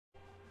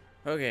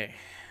Okay,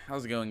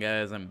 how's it going,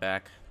 guys? I'm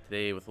back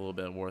today with a little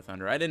bit of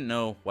Warthunder. I didn't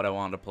know what I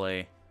wanted to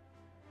play.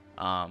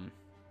 My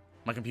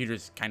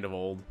computer's kind of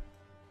old,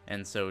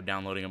 and so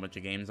downloading a bunch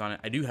of games on it.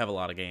 I do have a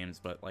lot of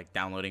games, but like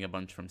downloading a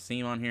bunch from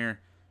Steam on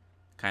here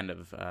kind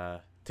of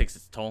takes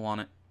its toll on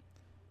it.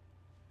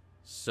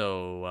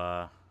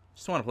 So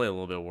just want to play a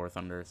little bit of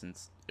Warthunder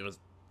since it was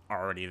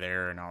already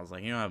there, and I was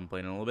like, I haven't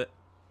played in a little bit.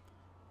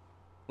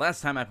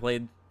 Last time I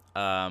played,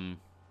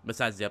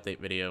 besides the update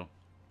video,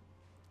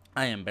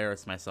 I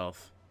embarrassed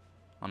myself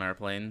on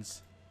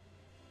airplanes.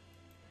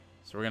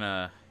 So we're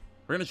gonna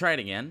try it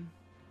again.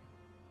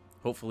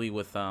 Hopefully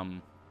with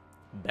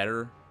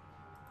better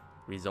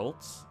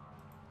results.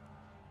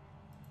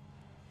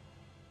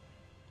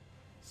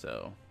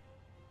 So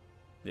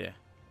yeah.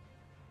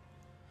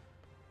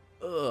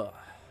 Ugh.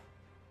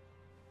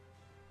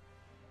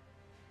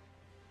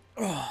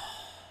 Oh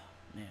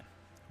man.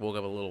 Woke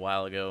up a little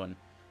while ago and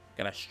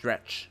gotta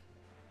stretch.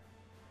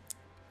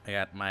 I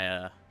got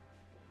my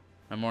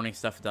my morning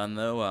stuff done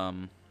though.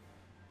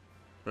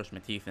 Brushed my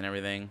teeth and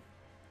everything.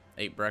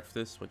 Ate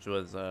breakfast, which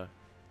was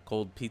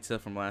cold pizza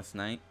from last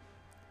night.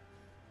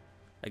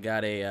 I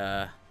got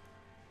a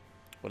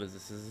what is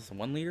this? Is this a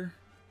 1 liter?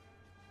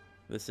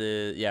 This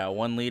is, yeah,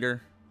 1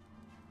 liter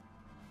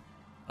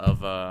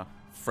of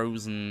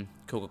frozen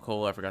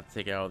Coca-Cola. I forgot to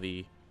take it out of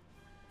the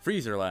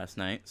freezer last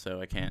night,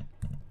 so I can't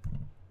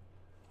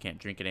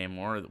drink it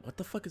anymore. What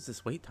the fuck is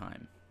this wait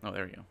time? Oh,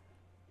 there we go.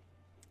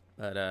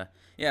 But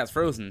yeah, it's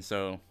frozen,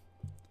 so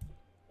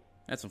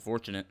that's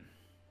unfortunate.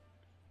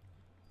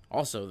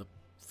 Also, the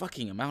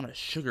fucking amount of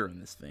sugar in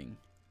this thing.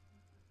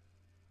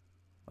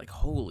 Like,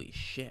 holy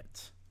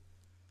shit.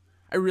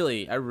 I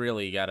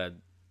really gotta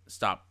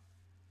stop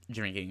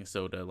drinking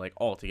soda, like,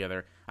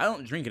 altogether. I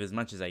don't drink it as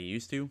much as I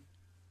used to.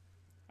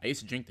 I used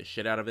to drink the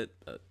shit out of it,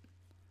 but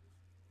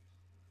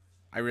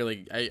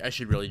I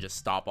should really just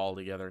stop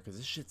altogether, because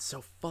this shit's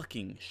so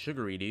fucking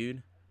sugary,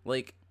 dude.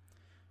 Like,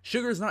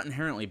 sugar's not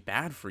inherently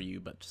bad for you,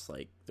 but just,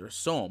 like, there's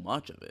so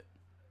much of it.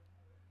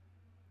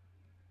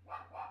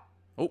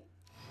 Oh,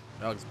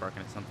 dog's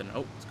barking at something.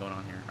 Oh, what's going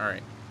on here?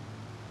 Alright.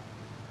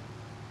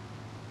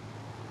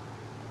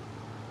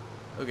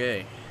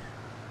 Okay.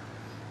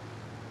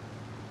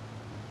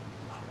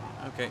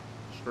 Okay.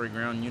 Destroy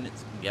ground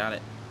units. Got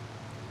it.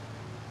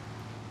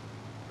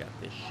 Got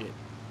this shit.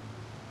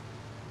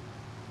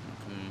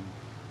 Come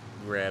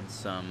grab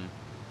some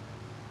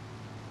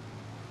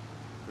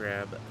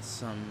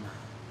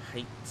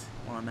height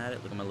while I'm at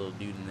it. Look at my little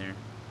dude in there.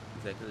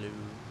 He's like, hello.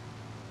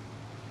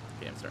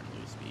 Okay, I'm starting to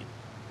lose speed.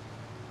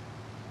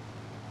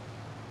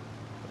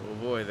 Oh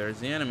boy, there's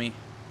the enemy.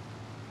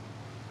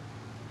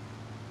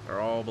 They're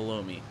all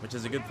below me, which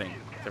is a good thing,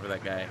 except for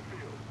that guy,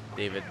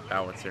 David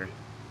Bowitzer.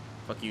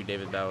 Fuck you,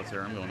 David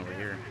Bowitzer. I'm going over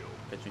here.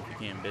 Bet you if you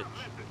can, bitch.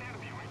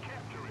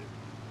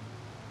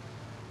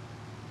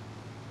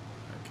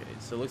 Okay,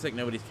 so it looks like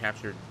nobody's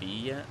captured B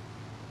yet.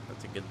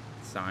 That's a good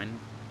sign.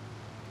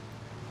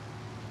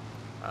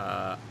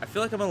 I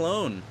feel like I'm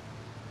alone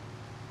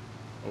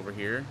over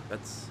here.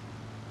 That's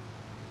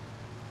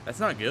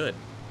not good.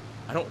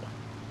 I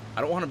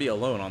don't want to be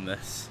alone on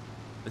this.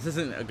 This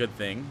isn't a good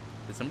thing.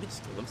 Did somebody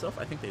just kill themselves?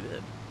 I think they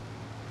did.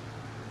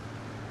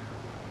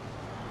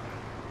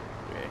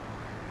 Okay.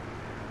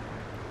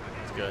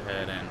 Let's go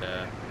ahead and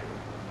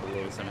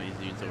blow some of these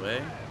dudes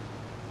away.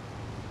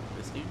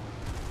 This dude.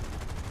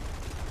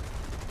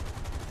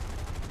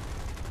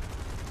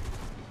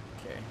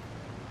 Okay.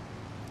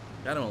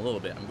 Got him a little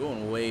bit. I'm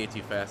going way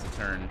too fast to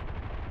turn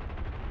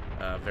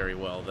very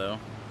well, though.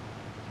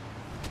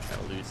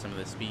 Gotta lose some of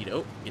the speed.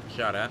 Oh, getting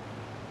shot at.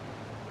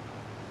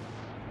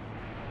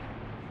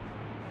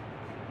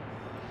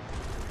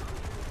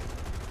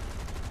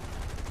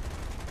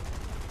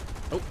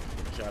 Oh,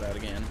 getting shot at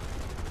again.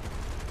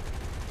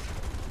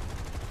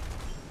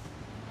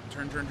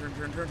 Turn. There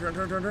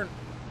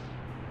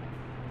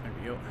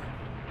we go.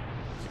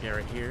 There's a guy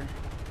right here. Go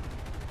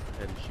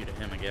ahead and shoot at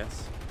him, I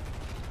guess.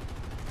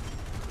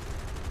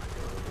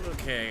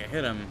 Okay, I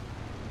hit him.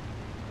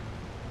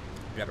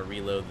 Gotta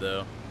reload,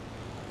 though.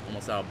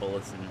 Almost out of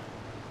bullets and...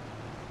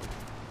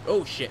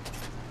 Oh, shit.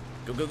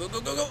 Go.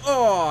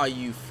 Oh,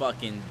 you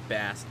fucking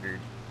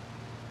bastard.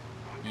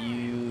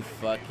 You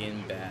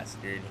fucking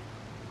bastard.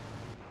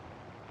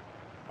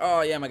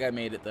 Oh, yeah, my guy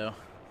made it, though.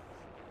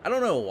 I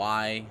don't know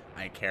why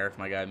I care if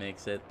my guy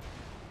makes it,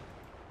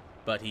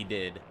 but he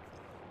did.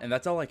 And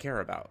that's all I care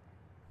about.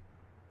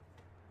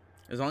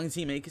 As long as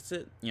he makes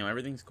it,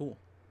 everything's cool.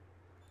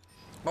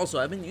 Also,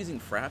 I've been using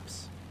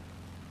Fraps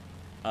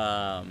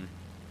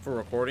for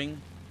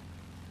recording,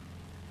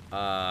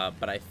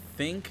 but I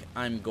think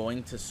I'm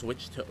going to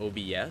switch to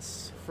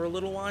OBS for a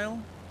little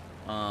while.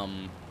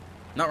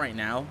 Not right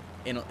now,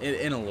 in a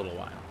little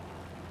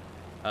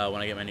while.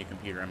 When I get my new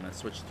computer, I'm going to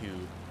switch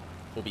to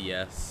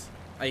OBS.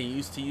 I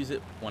used to use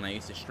it when I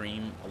used to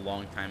stream a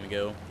long time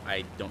ago.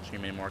 I don't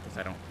stream anymore because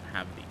I don't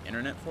have the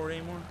internet for it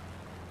anymore.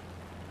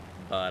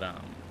 But,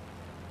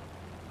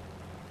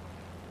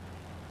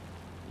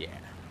 yeah,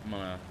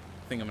 I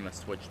think I'm gonna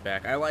switch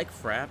back. I like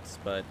Fraps,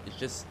 but it's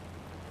just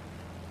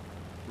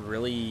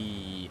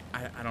really,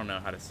 I don't know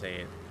how to say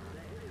it.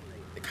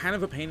 Kind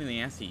of a pain in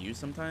the ass to use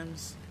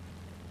sometimes.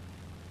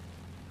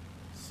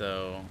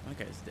 So, that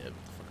guy's dead.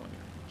 What the fuck am I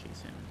gonna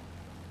chase him?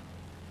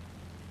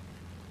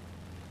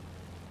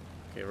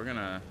 Okay, we're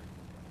gonna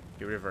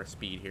get rid of our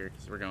speed here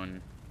because we're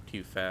going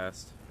too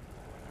fast.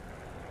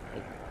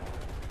 Oh.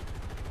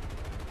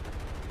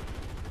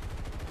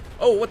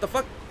 Oh, what the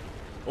fuck?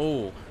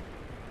 Oh.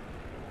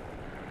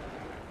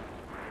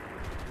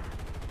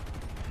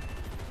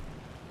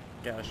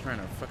 Guy was trying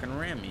to fucking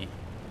ram me.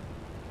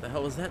 The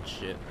hell was that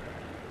shit?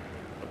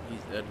 Oh,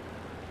 he's dead.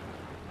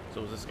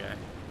 So was this guy.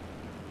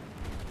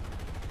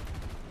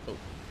 Oh.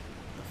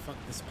 The fuck?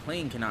 This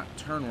plane cannot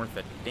turn worth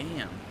a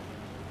damn.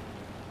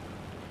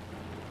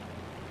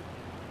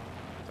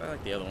 So I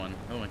like the other one.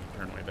 The other one can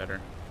turn way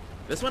better.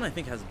 This one I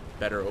think has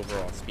better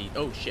overall speed.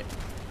 Oh shit.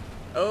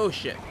 Oh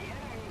shit.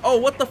 Oh,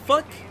 what the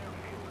fuck?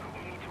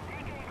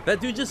 That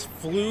dude just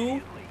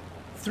flew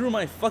through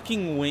my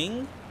fucking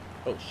wing?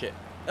 Oh shit.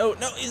 Oh,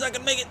 no, he's not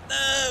gonna make it.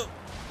 No!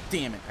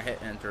 Damn it. I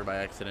hit enter by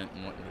accident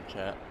and went in the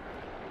chat.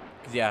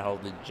 Because, yeah, I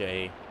hold the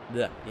J.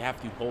 Blech. You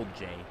have to hold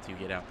J to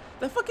get out.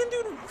 That fucking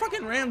dude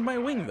fucking rammed my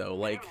wing, though.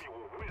 Like,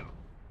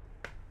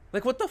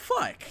 what the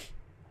fuck?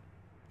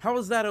 How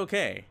is that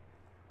okay?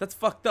 That's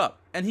fucked up.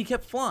 And he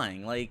kept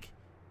flying. Like,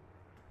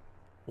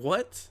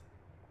 what?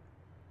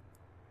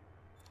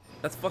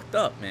 That's fucked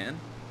up, man.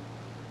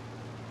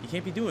 You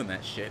can't be doing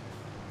that shit.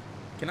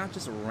 You cannot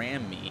just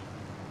ram me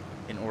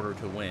in order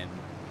to win.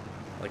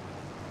 Like,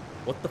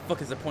 what the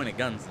fuck is the point of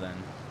guns, then?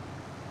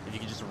 If you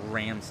can just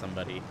ram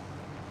somebody.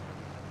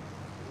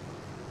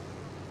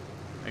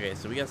 Okay,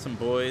 so we got some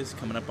boys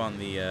coming up on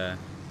the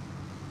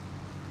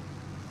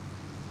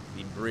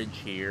bridge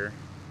here.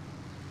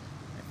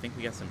 I think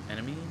we got some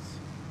enemies.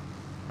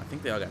 I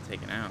think they all got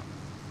taken out.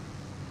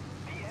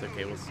 It's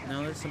okay, well,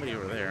 no, there's somebody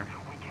over there.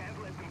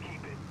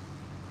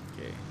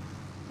 Okay,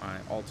 my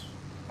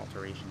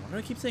alteration. Why do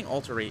I keep saying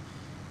alterate?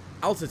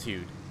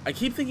 Altitude. I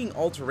keep thinking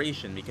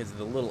alteration because of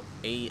the little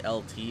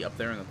ALT up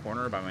there in the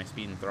corner by my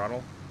speed and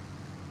throttle.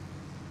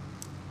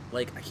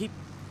 Like,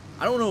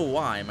 I don't know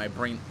why my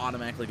brain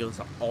automatically goes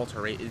to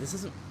alterate. This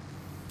isn't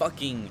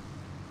fucking,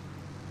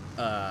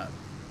 oh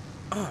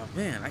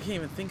man, I can't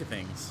even think of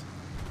things.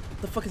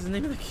 What the fuck is the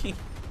name of the game?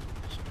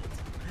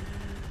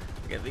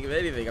 I can't think of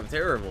anything, I'm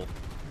terrible.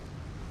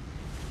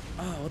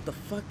 Oh, what the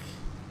fuck?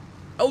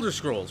 Elder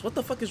Scrolls, what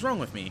the fuck is wrong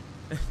with me?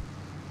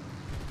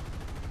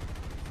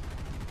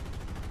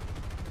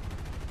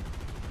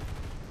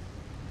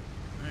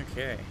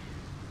 Okay.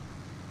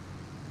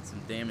 Some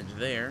damage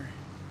there.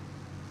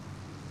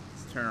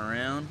 Let's turn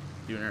around,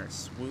 do another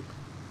swoop.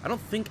 I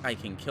don't think I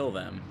can kill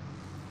them,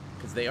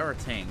 because they are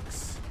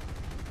tanks.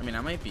 I mean,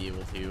 I might be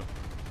able to.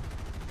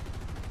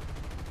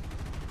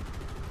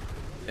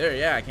 There,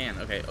 yeah, I can.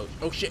 Okay.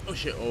 Oh shit, oh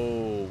shit.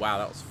 Oh, wow,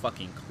 that was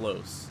fucking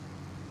close.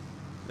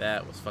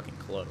 That was fucking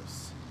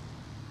close.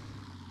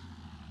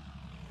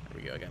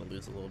 There we go, I gotta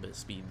lose a little bit of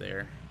speed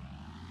there.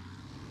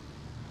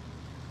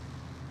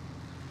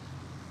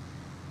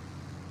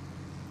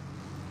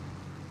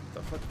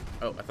 The fuck?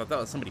 Oh, I thought that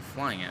was somebody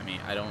flying at me.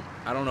 I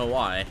don't know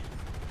why.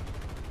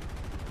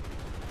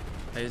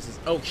 I just,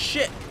 oh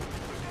shit!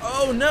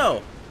 Oh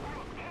no!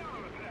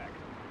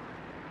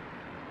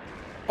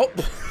 Oh!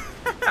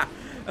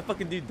 That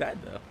fucking dude died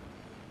though.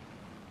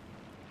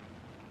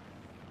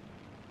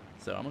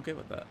 So I'm okay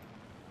with that.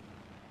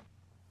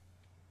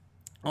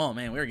 Oh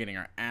man, we're getting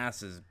our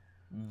asses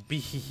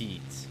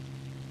beat.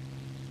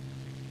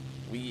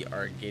 We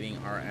are getting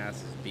our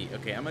asses beat.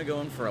 Okay, I'm gonna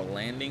go in for a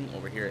landing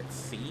over here at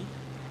C.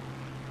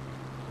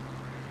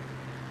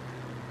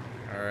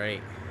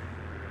 Alright.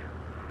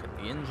 Cut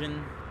the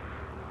engine.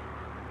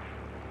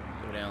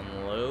 Go down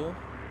low.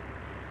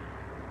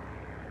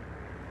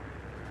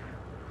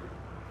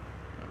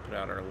 Put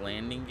out our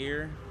landing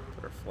gear.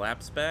 Put our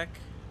flaps back.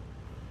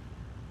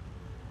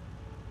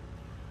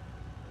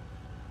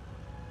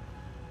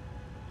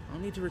 I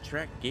don't need to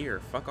retract gear.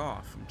 Fuck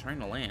off. I'm trying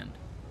to land.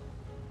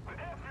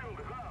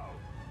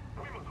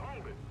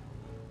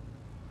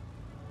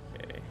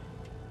 Okay.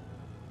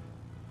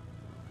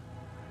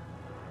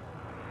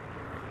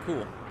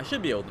 Cool. I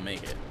should be able to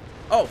make it.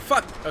 Oh,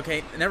 fuck!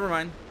 Okay, never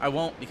mind. I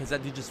won't, because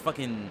that dude just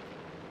fucking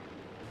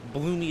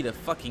blew me to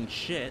fucking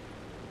shit.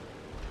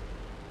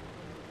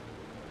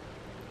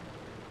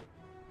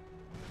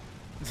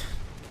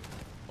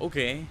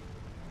 Okay.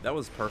 That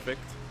was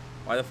perfect.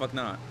 Why the fuck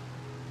not?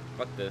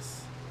 Fuck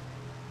this.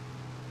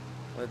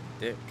 What a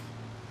dick.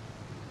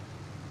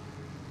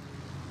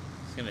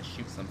 Just gonna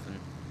shoot something.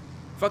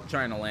 Fuck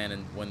trying to land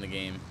and win the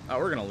game. Oh,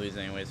 we're gonna lose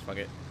anyways. Fuck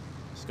it.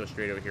 Just go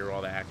straight over here where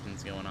all the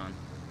action's going on.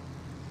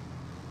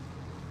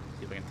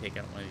 See if I can take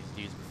out one of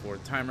these dudes before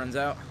the time runs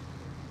out.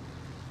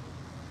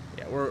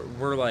 Yeah,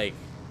 we're like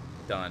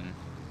done.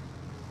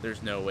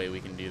 There's no way we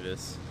can do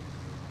this.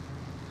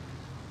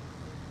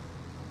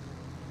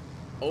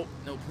 Oh,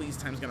 no, please,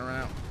 time's gonna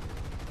run out.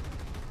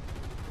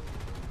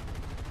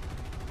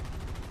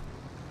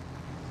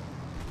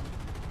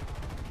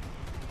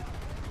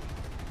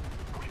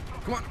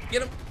 Come on,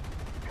 get him.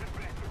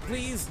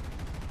 Please.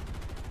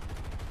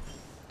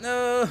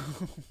 No!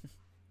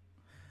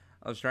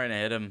 I was trying to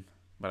hit him,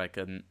 but I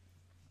couldn't.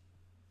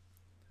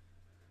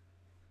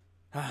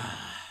 That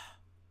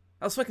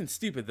was fucking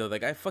stupid, though. That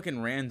guy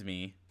fucking rammed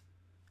me.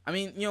 I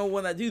mean, you know,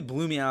 when that dude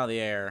blew me out of the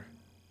air,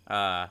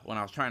 when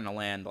I was trying to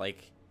land,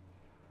 like,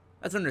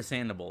 that's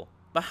understandable.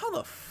 But how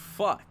the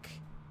fuck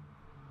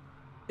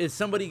is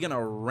somebody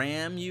gonna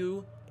ram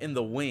you in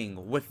the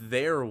wing with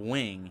their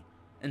wing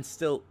and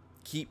still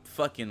keep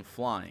fucking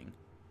flying?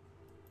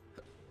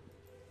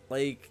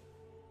 Like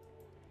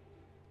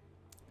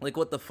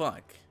what the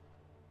fuck?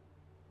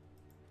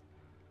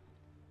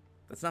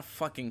 That's not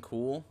fucking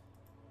cool.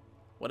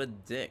 What a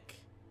dick.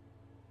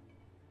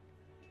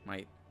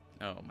 My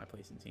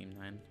place in Team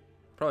 9.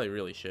 Probably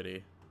really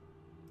shitty.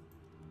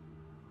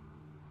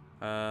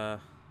 I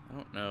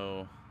don't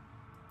know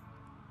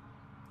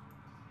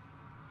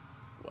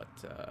what,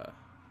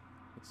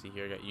 let's see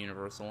here, I got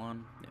Universal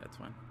on. Yeah, that's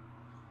fine.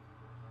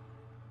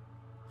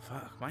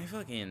 Fuck, my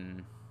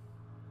fucking...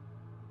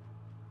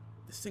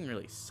 This thing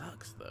really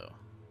sucks, though.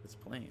 This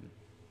plane.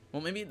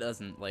 Well, maybe it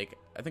doesn't. Like,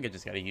 I think I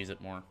just gotta use it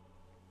more.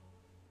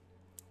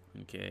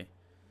 Okay.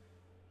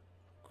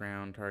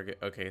 Ground target.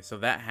 Okay, so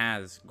that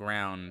has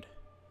ground.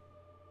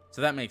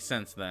 So that makes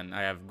sense, then.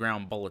 I have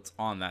ground bullets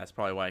on that. That's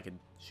probably why I could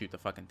shoot the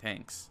fucking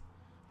tanks.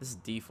 This is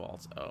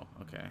default. Oh,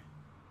 okay.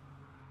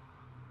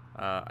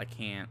 I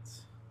can't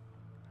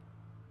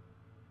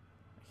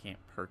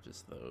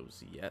purchase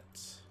those yet.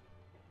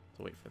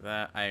 So wait for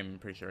that. I'm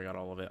pretty sure I got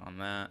all of it on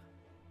that.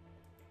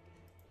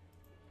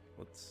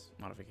 What's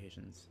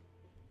modifications?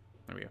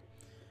 There we go.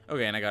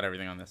 Okay, and I got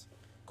everything on this.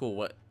 Cool.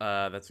 What?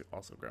 That's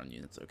also ground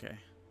units. Okay.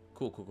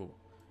 Cool.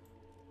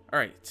 All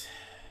right.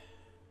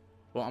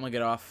 Well, I'm gonna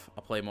get off.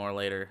 I'll play more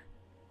later.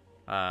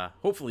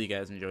 Hopefully you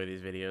guys enjoy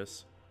these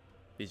videos.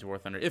 These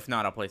Warthunder. If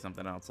not, I'll play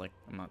something else. Like,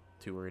 I'm not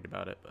too worried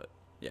about it, but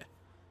yeah.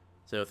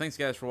 So thanks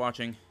guys for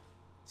watching.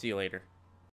 See you later.